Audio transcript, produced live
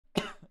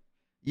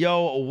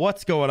Yo,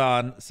 what's going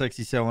on?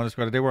 Sexy 7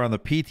 Squad. Today we're on the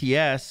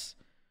PTS,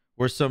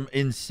 where some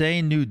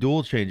insane new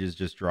duel changes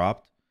just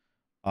dropped.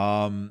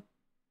 One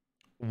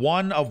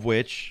of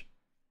which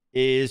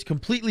is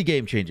completely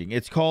game changing.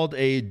 It's called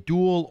a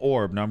dual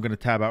orb. Now I'm going to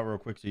tab out real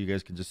quick so you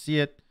guys can just see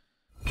it.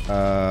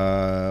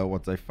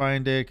 Once I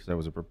find it, because I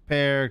wasn't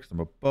prepared, because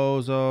I'm a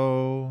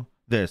bozo.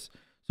 This.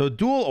 So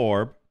dual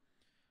orb.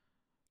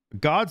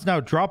 Gods now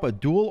drop a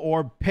dual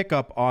orb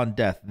pickup on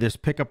death. This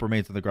pickup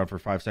remains on the ground for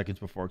 5 seconds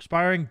before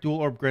expiring. Dual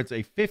orb grants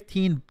a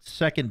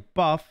 15-second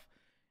buff,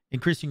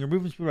 increasing your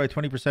movement speed by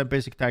 20%.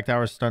 Basic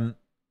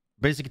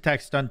attack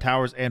stun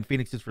towers and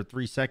phoenixes for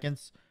 3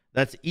 seconds.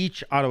 That's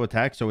each auto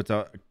attack, so it's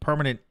a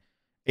permanent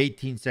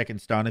 18-second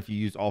stun if you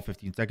use all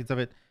 15 seconds of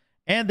it.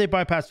 And they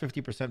bypass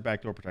 50%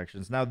 backdoor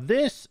protections. Now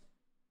it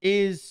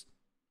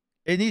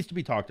needs to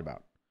be talked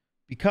about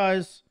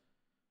because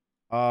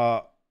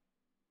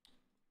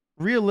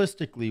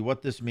realistically,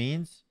 what this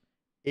means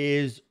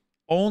is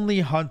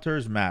only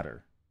hunters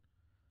matter.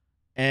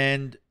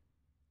 And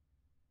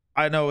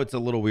I know it's a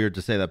little weird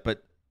to say that,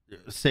 but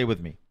stay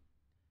with me.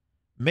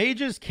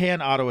 Mages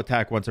can auto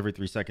attack once every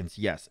 3 seconds.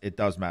 Yes, it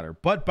does matter.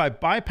 But by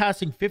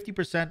bypassing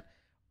 50%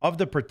 of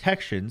the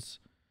protections,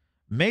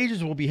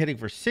 mages will be hitting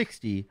for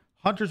 60.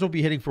 Hunters will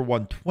be hitting for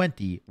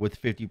 120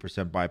 with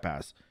 50%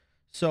 bypass.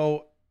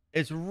 So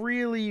it's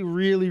really,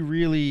 really,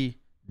 really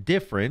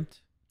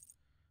different.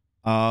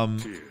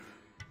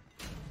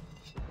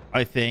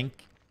 I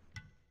think,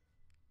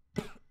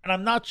 and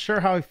I'm not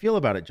sure how I feel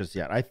about it just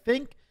yet. I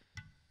think,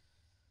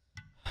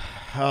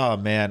 oh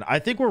man, I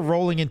think we're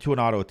rolling into an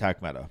auto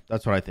attack meta.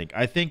 That's what I think.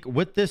 I think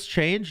with this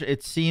change,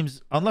 it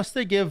seems, unless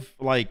they give,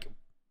 like,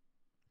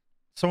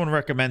 someone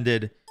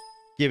recommended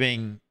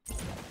giving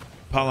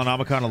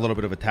Polynomicon a little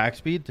bit of attack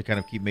speed to kind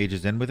of keep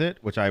mages in with it,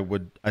 which I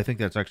think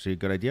that's actually a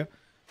good idea.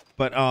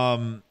 But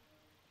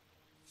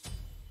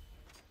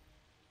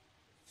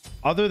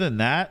other than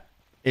that,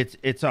 it's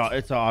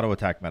a auto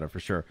attack meta for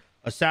sure.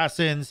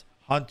 Assassins,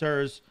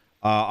 hunters,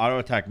 auto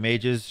attack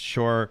mages,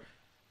 sure.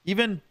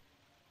 Even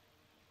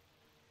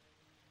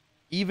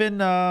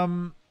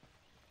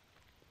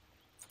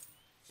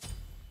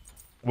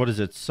what is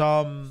it?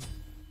 Some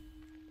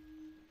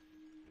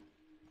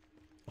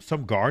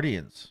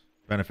guardians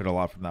benefit a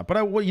lot from that.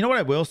 But you know what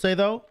I will say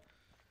though?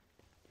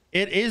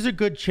 It is a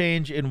good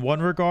change in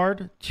one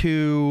regard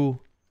to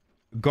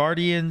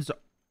guardians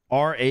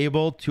are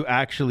able to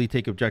actually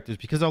take objectives,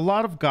 because a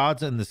lot of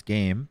gods in this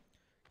game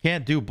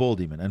can't do Bull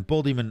Demon, and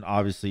Bull Demon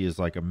obviously is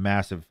like a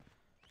massive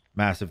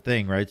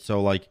thing, right?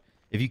 So like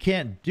if you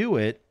can't do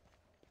it,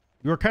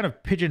 you're kind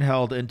of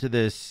pigeonholed into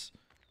this,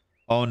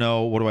 oh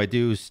no, what do I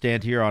do?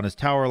 Stand here on his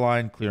tower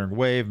line clearing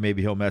wave,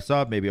 maybe he'll mess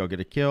up, maybe I'll get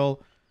a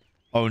kill.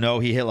 Oh no,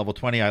 he hit level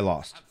 20, I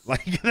lost.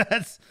 Like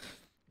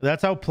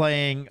that's how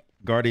playing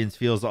Guardians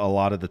feels a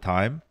lot of the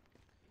time.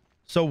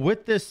 So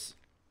with this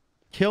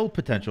kill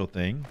potential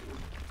thing,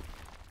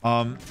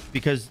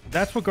 because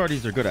that's what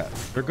Guardians are good at.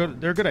 They're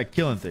good at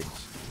killing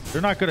things. They're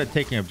not good at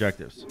taking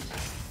objectives.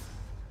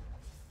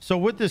 So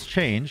with this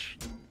change,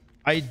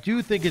 I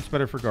do think it's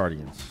better for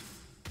Guardians.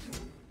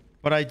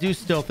 But I do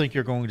still think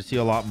you're going to see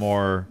a lot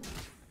more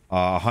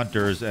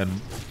hunters and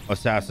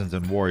assassins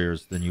and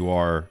warriors than you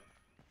are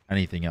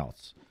anything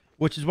else.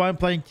 Which is why I'm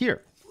playing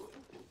tier.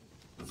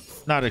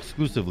 Not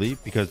exclusively,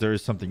 because there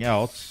is something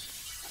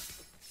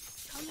else.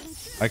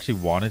 I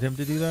actually wanted him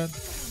to do that,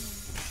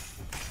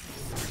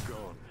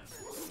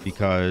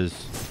 because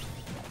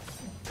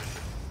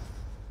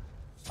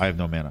I have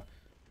no mana.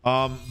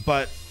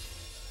 But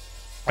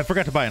I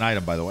forgot to buy an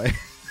item, by the way.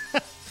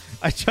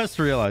 I just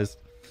realized.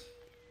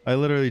 I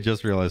literally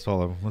just realized.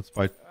 Hold on. Let's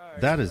buy.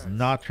 That is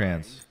not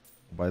trans.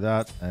 I'll buy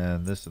that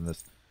and this and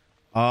this.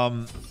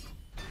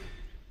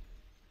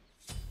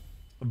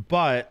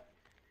 But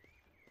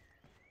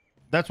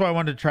that's why I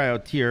wanted to try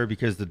out tier,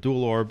 because the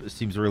dual orb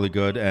seems really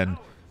good, and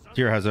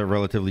tier has a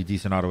relatively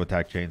decent auto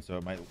attack chain, so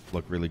it might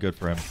look really good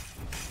for him.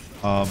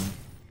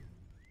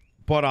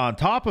 But on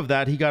top of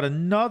that, he got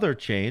another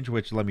change,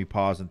 which let me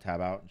pause and tab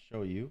out and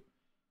show you.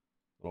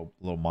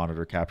 Little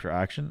monitor capture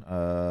action.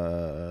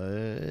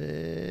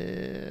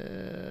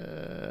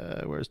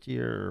 Where's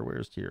tier?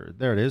 Where's tier?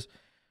 There it is.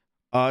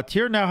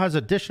 Tier now has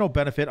additional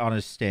benefit on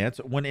his stance.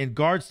 When in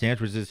guard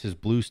stance, which is his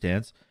blue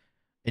stance,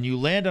 and you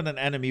land on an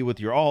enemy with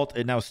your ult,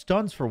 it now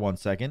stuns for 1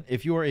 second.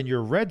 If you are in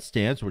your red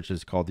stance, which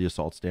is called the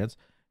assault stance,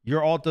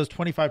 your ult does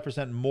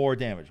 25% more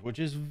damage, which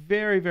is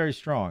very, very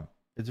strong.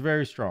 It's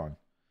very strong.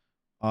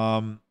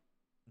 Don't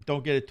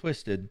get it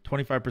twisted.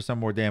 25%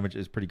 more damage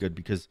is pretty good,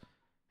 because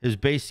his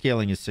base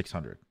scaling is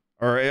 600.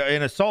 Or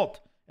in assault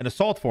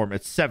form,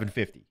 it's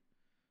 750.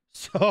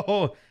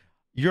 So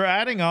you're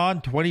adding on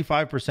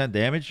 25%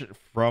 damage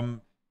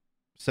from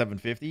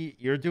 750.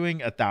 You're doing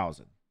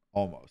 1,000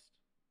 almost.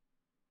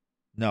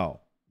 No.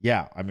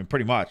 Yeah, I mean,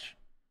 pretty much.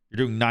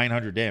 You're doing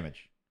 900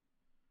 damage.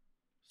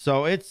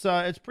 So it's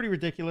pretty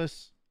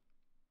ridiculous.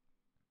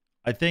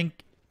 I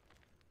think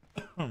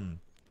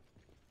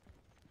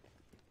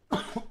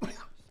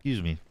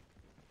excuse me.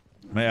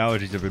 My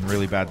allergies have been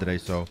really bad today,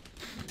 so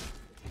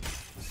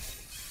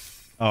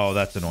Oh,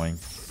 that's annoying.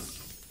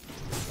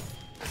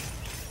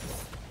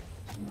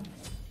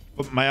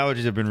 But my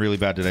allergies have been really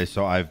bad today,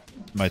 so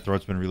my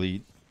throat's been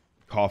really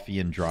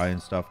coughy and dry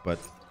and stuff, but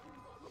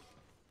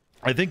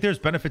I think there's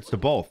benefits to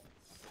both.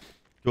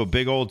 To a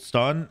big old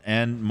stun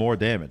and more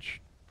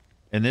damage.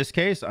 In this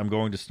case, I'm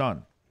going to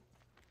stun.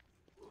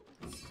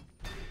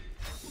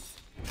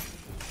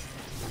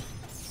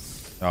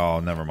 Oh,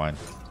 never mind.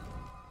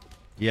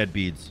 He had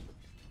beads.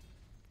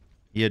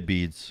 He had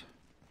beads.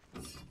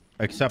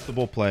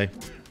 Acceptable play.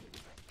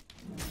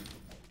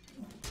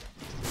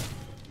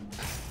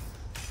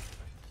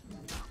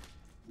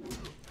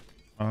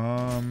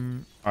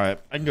 All right,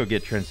 I can go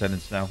get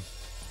Transcendence now.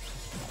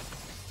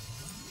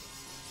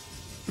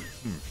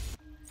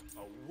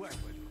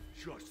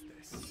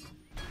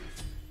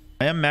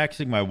 I am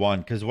maxing my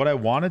one because what I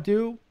want to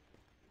do,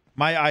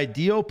 my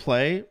ideal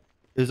play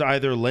is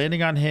either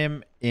landing on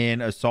him in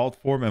assault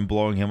form and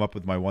blowing him up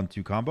with my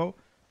 1-2 combo,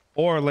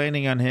 or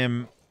landing on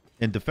him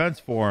in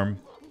defense form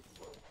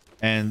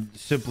and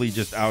simply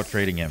just out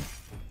trading him.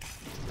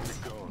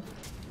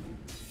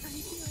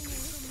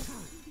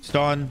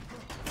 Stun.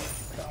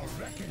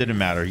 Didn't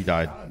matter. He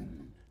died.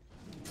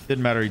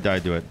 Didn't matter. He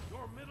died to it.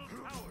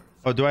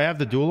 Oh, do I have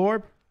the dual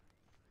orb?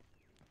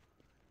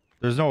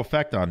 There's no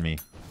effect on me.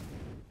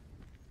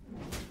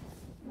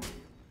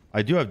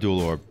 I do have dual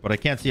orb, but I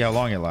can't see how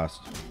long it lasts.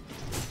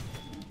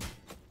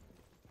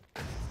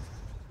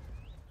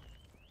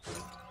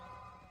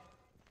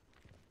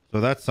 So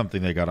that's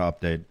something they gotta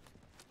update.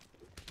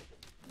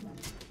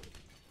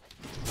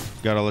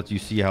 Gotta let you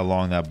see how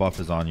long that buff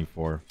is on you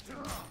for.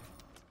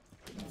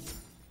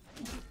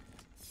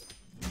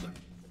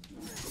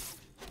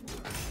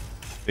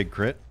 Big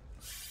crit.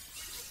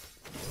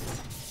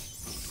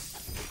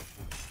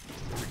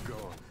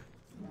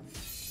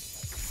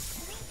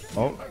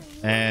 Oh,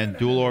 and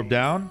dual orb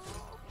down.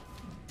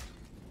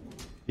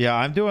 Yeah,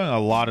 I'm doing a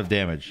lot of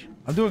damage.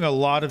 I'm doing a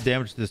lot of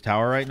damage to this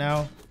tower right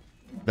now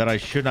that I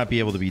should not be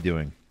able to be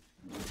doing.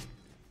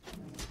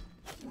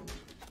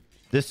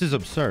 This is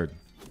absurd.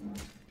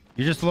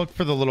 You just look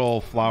for the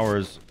little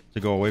flowers to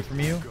go away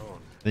from you.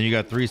 Then you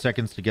got 3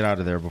 seconds to get out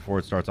of there before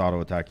it starts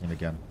auto-attacking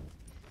again.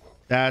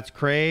 That's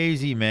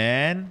crazy,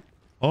 man.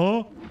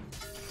 Huh?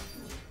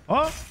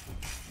 Huh?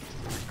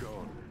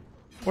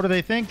 What are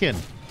they thinking?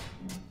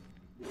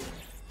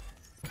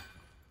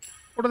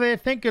 What are they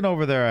thinking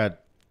over there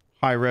at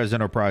High Res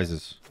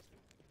Enterprises?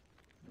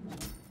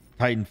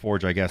 Titan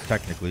Forge, I guess,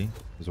 technically,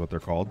 is what they're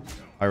called.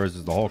 High Res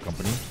is the whole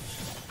company.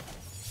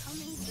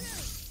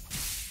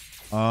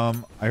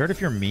 I heard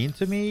if you're mean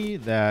to me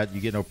that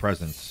you get no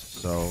presents.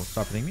 So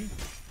stop hitting me.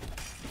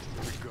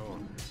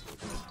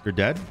 You're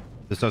dead.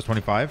 This does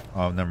 25.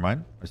 Oh, never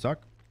mind. I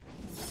suck.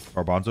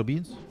 Garbanzo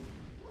beans.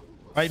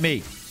 Fight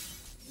me.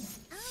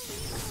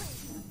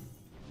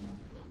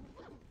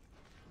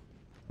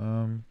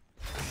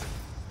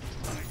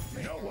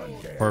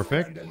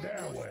 Perfect.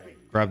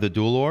 Grab the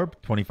dual orb.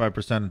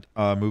 25%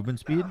 movement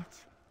speed.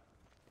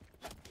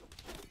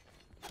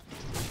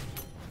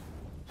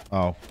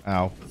 Oh,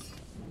 ow.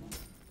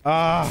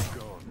 Ah!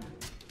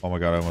 Oh my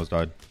god, I almost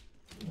died.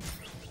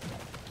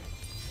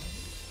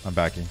 I'm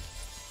backing.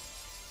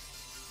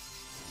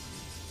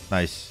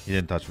 Nice. He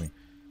didn't touch me.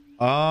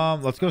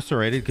 Let's go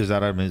serrated because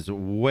that item is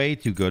way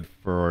too good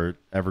for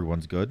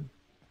everyone's good.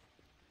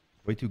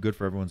 Way too good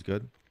for everyone's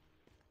good.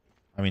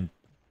 I mean,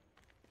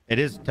 it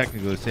is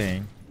technically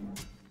saying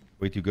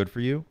way too good for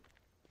you.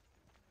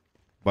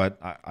 But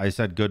I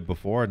said good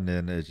before and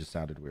then it just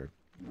sounded weird.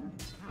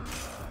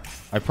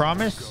 I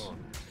promise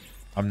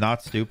I'm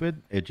not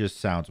stupid. It just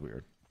sounds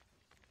weird.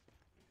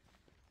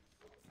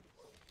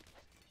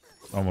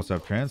 Almost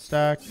have trans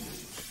stack.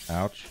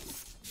 Ouch.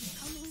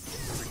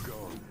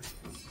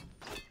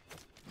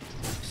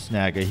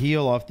 Snag a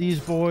heal off these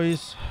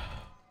boys.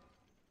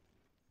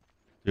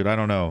 Dude, I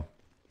don't know.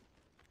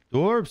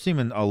 Dual Orb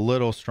seeming a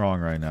little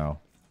strong right now.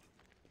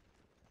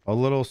 A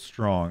little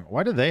strong.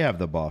 Why do they have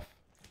the buff?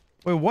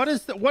 Wait, what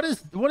is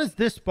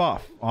this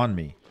buff on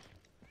me?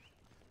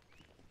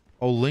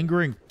 Oh,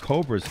 Lingering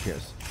Cobra's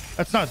Kiss.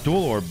 That's not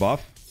Dual Orb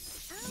buff.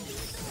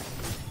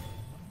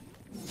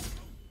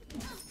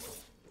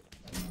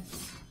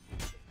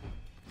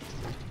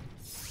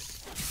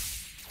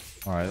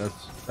 All right,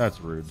 that's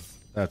rude.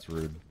 That's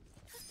rude.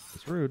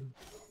 It's rude.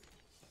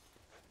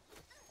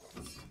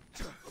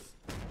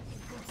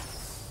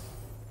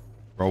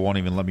 Bro won't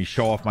even let me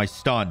show off my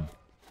stun.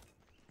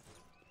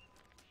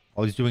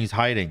 All he's doing is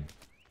hiding.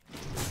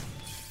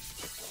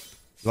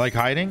 You like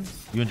hiding?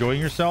 You enjoying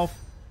yourself?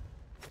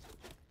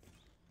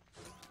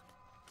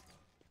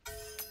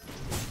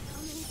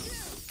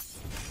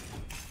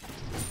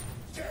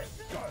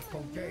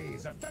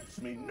 Gaze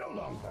affects me no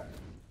longer.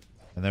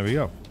 And there we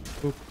go.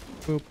 Boop,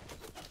 boop.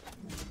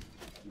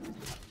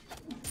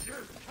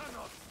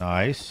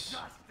 Nice.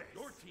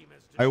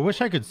 I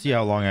wish I could see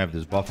how long I have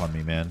this buff on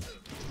me, man.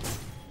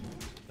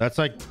 That's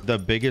like the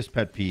biggest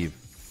pet peeve.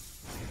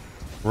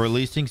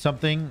 Releasing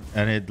something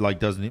and it like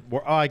doesn't.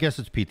 Oh, I guess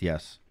it's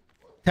PTS.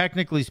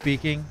 Technically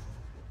speaking,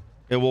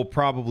 it will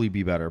probably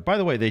be better. By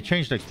the way, they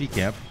changed XP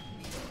camp.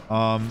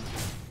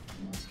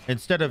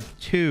 instead of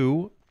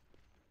 2.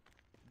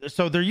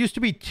 So there used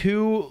to be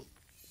 2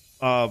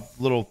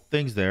 little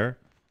things there,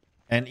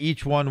 and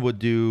each one would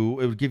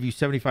give you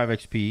 75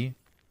 XP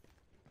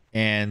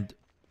and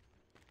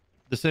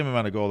the same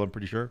amount of gold, I'm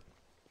pretty sure.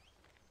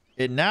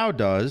 It now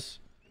does,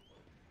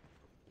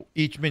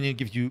 each minion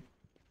gives you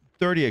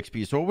 30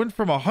 XP. So it went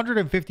from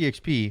 150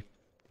 XP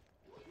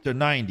to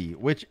 90,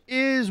 which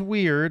is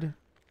weird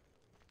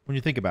when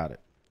you think about it.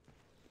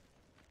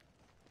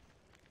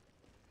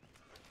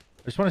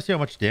 I just want to see how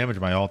much damage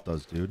my ult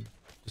does, dude.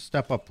 Just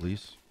step up,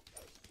 please.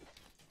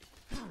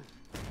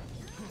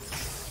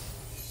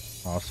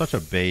 Oh, such a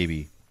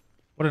baby.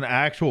 What an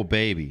actual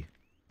baby.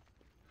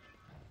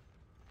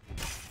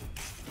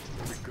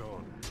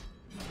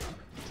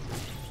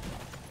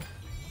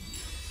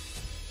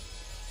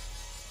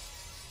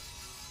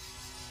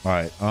 All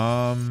right.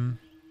 I'm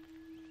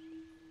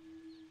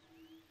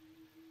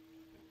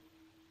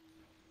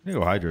gonna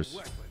go Hydras.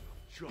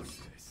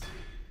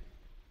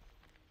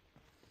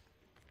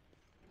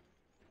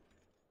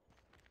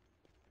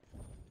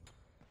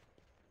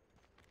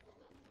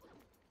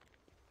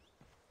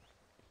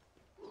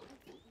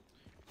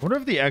 I wonder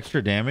if the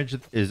extra damage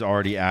is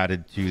already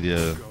added to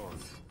the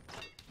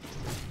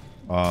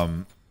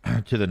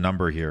to the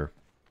number here,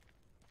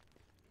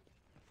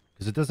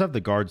 because it does have the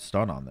guard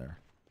stun on there.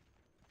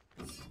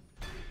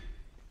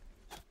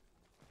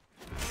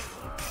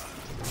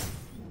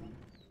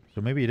 So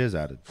maybe it is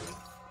added.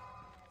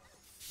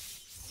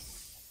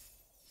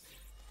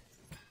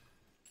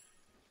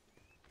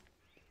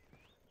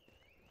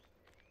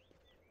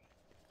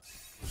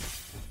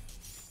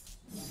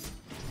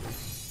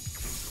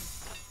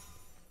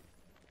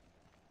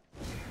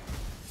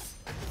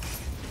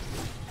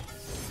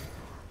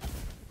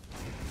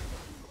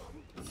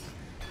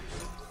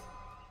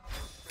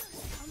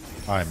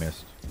 I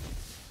missed.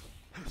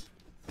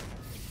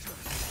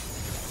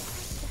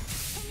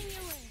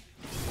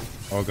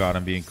 Oh god,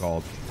 I'm being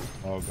called.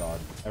 Oh god,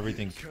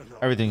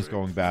 everything's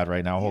going bad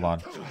right now. Hold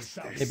on.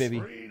 Hey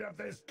baby.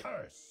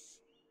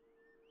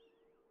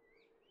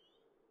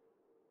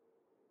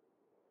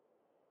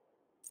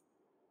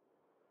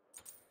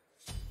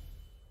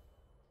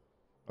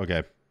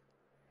 Okay.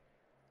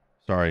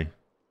 Sorry.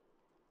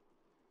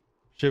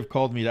 Shiv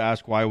called me to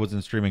ask why I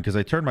wasn't streaming, because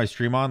I turned my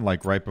stream on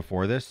like right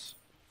before this.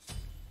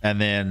 And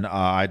then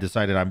I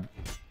decided I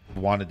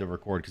wanted to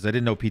record because I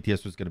didn't know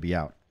PTS was going to be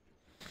out.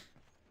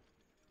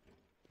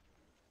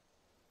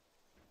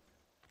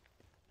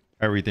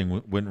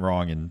 Everything went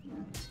wrong in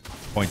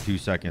 0.2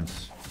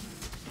 seconds.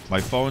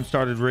 My phone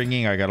started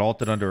ringing. I got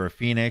ulted under a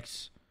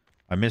Phoenix.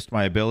 I missed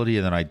my ability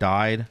and then I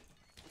died.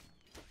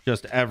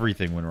 Just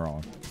everything went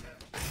wrong.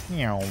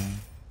 Meow.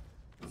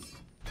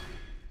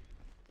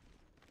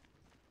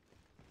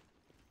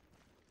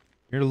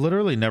 You're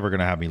literally never going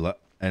to have me let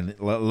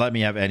me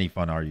have any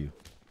fun, are you?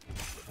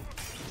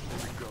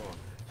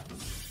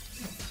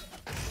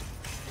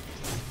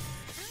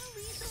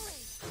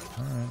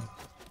 All right.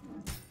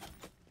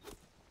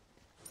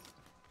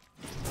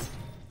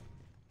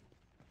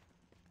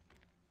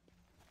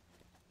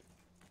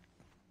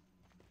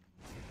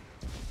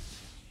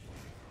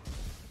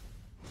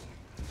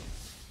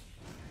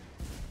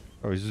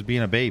 Oh, he's just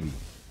being a baby.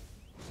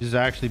 He's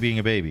actually being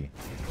a baby.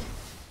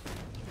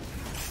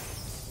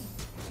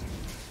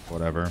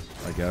 Whatever,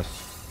 I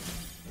guess.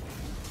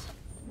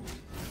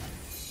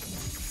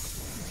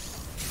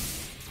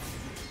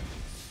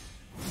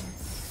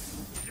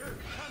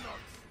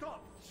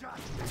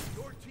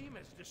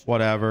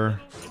 Whatever.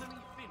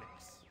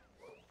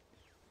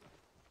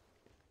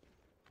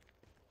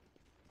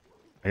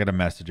 I gotta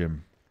message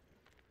him.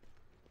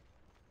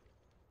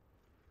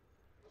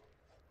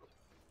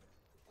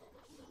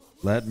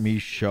 Let me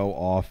show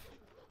off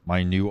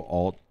my new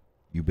ult,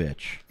 you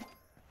bitch.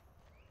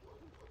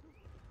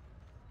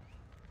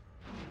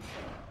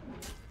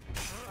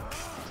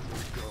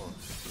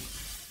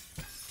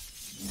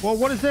 Well,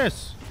 what is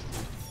this?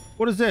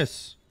 What is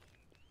this?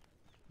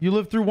 You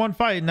lived through one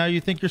fight and now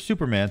you think you're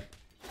Superman.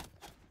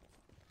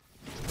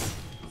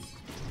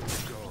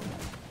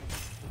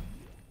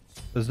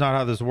 That's not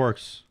how this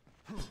works.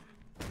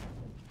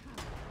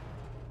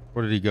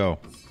 Where did he go?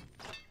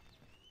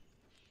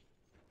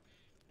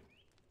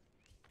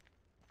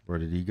 Where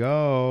did he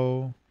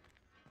go?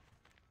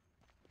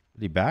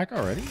 Did he back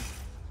already?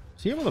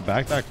 Is he able to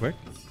back that quick?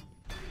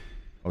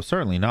 Oh,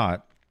 certainly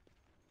not.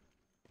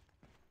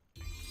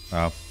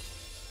 Oh,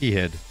 he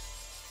hid.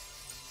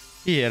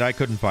 He hid. I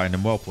couldn't find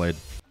him. Well played.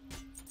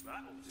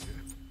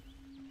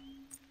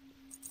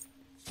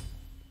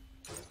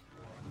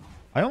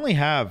 I only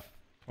have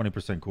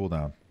 20%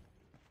 cooldown,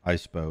 I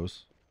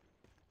suppose.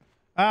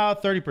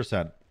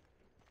 30%.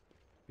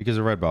 Because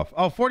of red buff.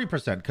 Oh,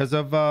 40% because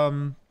of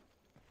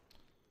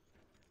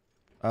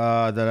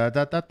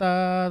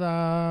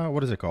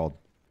what is it called?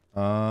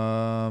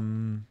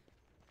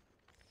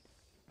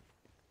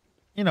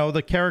 You know,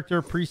 the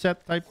character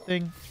preset type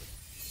thing.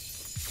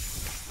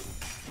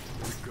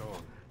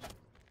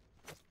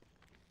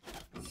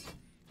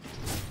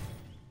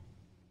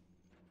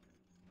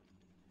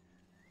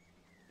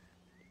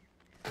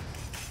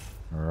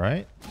 All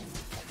right.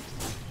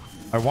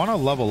 I want to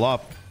level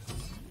up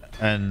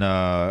and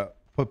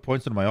put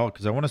points into my ult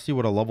because I want to see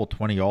what a level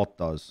 20 ult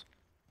does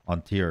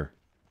on tier.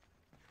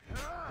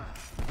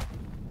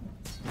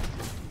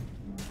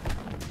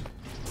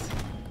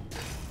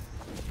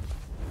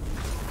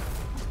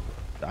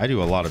 I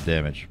do a lot of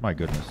damage. My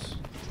goodness.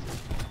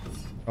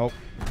 Oh.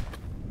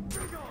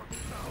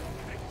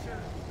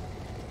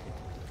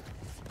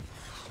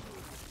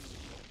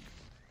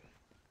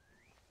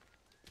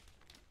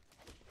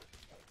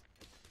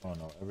 Oh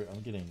no,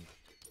 I'm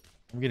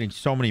getting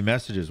so many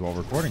messages while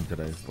recording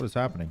today. What is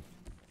happening?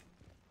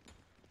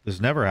 This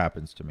never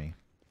happens to me.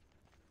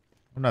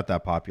 I'm not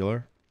that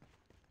popular.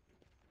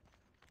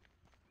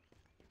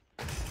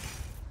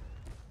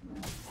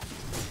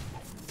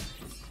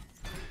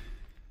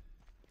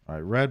 All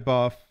right, red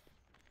buff.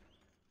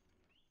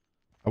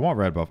 I want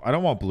red buff. I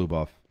don't want blue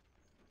buff.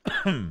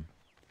 You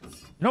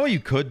know what you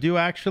could do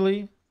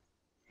actually?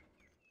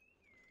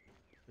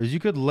 Is you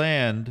could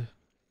land.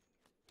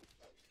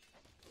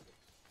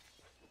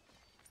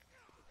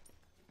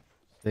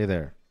 Stay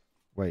there.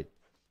 Wait.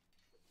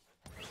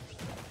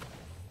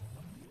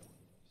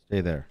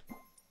 Stay there.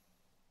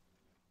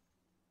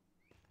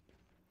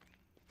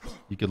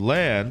 You could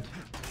land,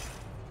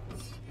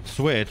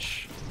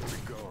 switch,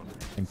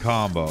 and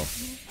combo.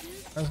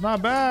 That's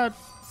not bad.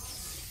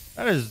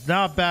 That is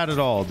not bad at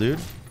all, dude.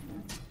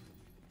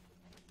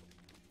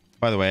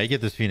 By the way, I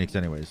get this Phoenix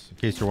anyways, in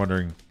case you're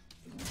wondering.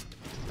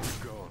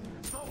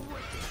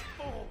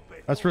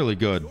 That's really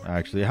good,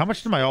 actually. How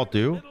much did my ult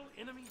do?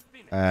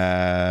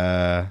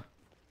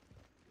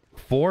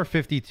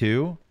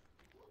 452.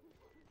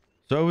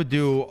 So it would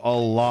do a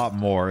lot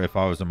more if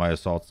I was in my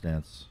assault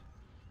stance.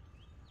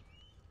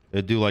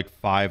 It'd do like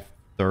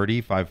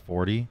 530,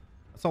 540.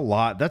 That's a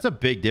lot. That's a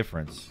big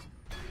difference.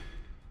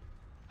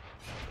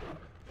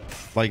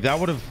 Like that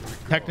would have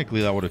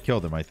technically that would have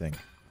killed him, I think.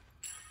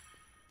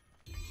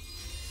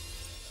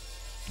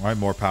 All right,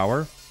 more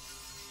power.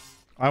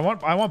 I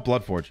want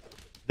Bloodforge.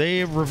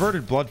 They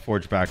reverted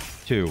Bloodforge back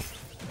too.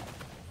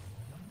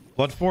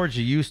 Bloodforge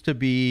used to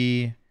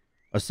be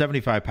a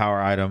 75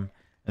 power item,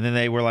 and then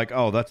they were like,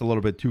 oh, that's a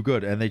little bit too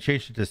good, and they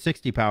changed it to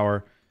 60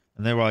 power,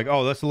 and they were like,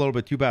 oh, that's a little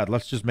bit too bad,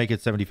 let's just make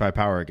it 75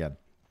 power again,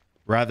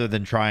 rather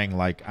than trying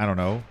like, I don't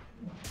know,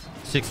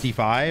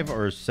 65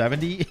 or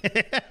 70.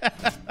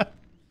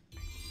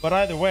 But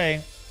either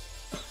way,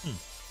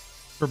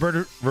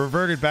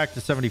 reverted back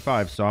to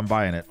 75, so I'm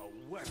buying it.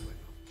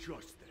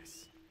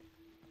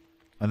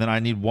 And then I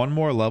need one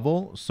more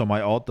level so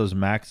my ult does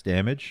max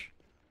damage.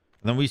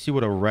 And then we see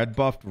what a red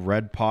buffed,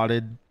 red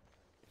potted,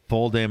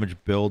 full damage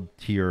build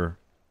tier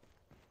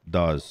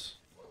does.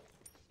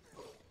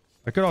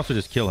 I could also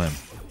just kill him.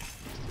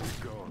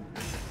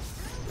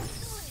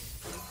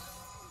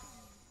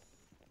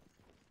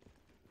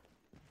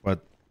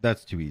 But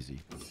that's too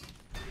easy.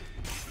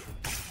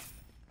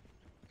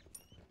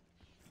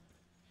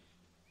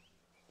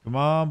 Come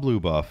on, blue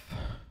buff.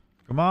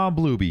 Come on,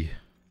 bluebie.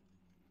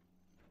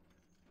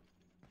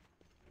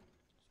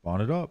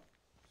 Spawn it up.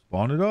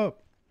 Spawn it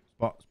up.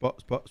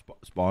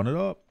 Spawn it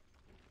up.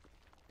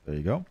 There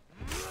you go.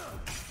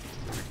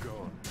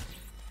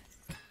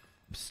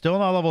 Still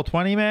not level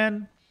 20,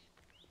 man.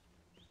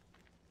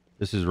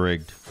 This is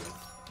rigged.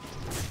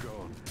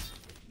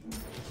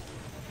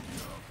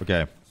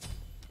 Okay.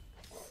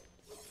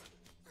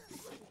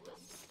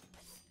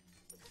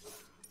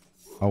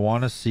 I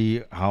want to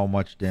see how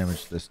much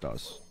damage this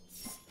does.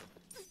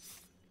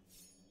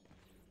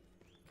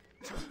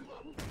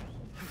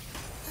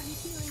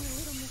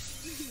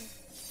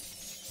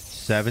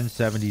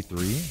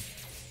 773.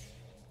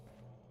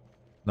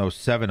 No,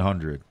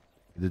 700.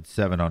 It did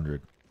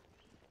 700.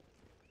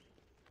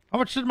 How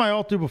much did my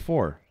ult do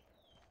before?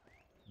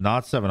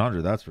 Not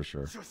 700, that's for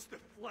sure. Just the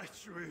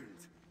flesh wound.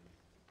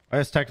 I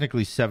guess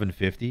technically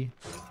 750.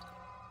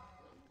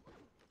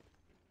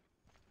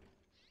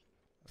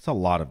 That's a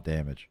lot of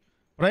damage.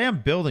 But I am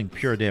building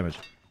pure damage.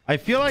 I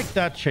feel like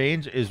that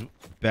change is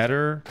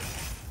better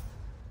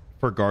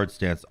for guard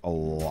stance a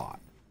lot.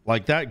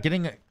 Like that,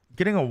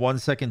 getting a 1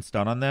 second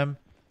stun on them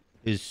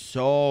is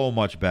so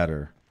much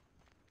better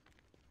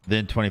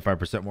than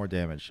 25% more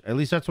damage. At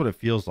least that's what it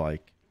feels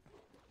like.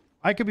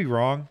 I could be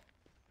wrong.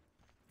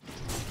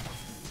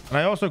 And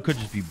I also could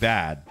just be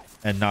bad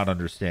and not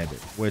understand it,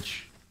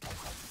 which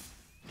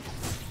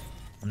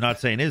I'm not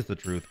saying is the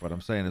truth, but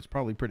I'm saying it's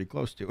probably pretty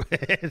close to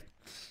it.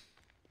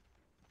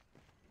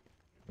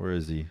 Where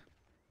is he?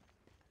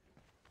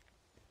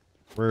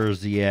 Where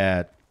is he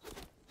at?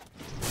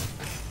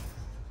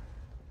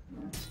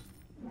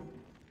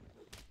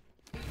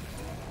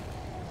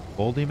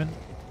 Bull Demon?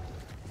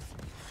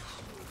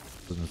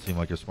 Doesn't seem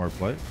like a smart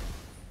play.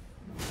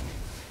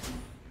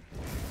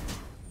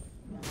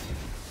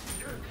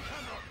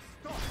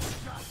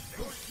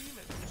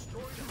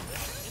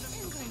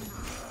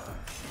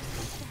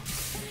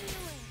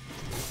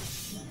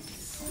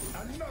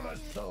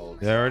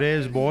 There it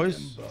is,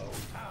 boys.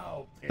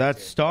 That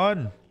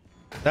stun.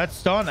 That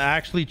stun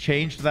actually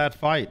changed that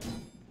fight.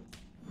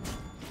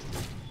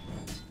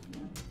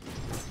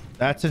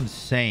 That's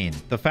insane.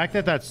 The fact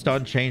that that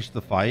stun changed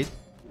the fight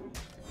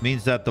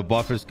means that the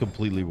buff is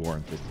completely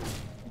warranted.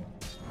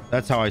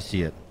 That's how I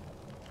see it.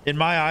 In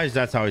my eyes,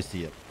 that's how I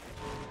see it.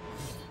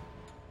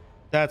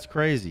 That's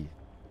crazy.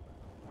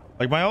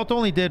 Like, my ult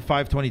only did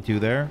 522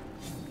 there.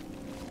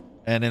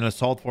 And in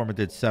assault form, it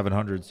did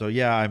 700. So,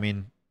 yeah, I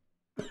mean,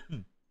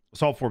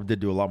 assault form did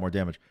do a lot more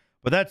damage.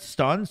 But that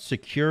stun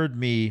secured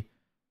me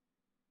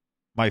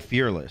my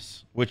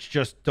fearless, which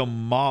just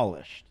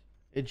demolished.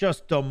 It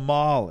just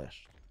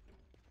demolished.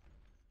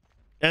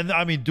 And,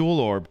 I mean, dual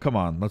orb. Come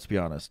on, let's be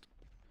honest.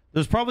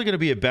 There's probably going to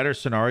be a better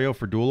scenario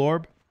for dual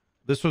orb.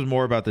 This was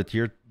more about the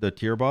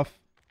tier buff.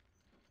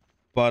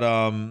 But,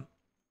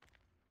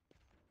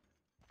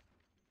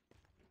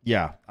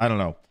 yeah, I don't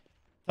know.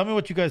 Tell me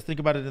what you guys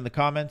think about it in the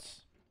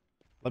comments.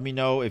 Let me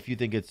know if you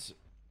think it's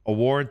a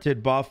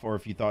warranted buff or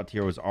if you thought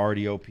tier was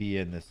already OP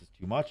and this is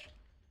too much.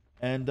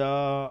 And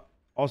I'll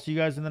see you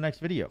guys in the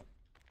next video.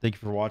 Thank you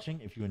for watching.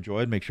 If you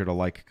enjoyed, make sure to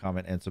like,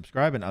 comment, and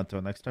subscribe. And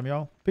until next time,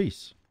 y'all,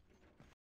 peace.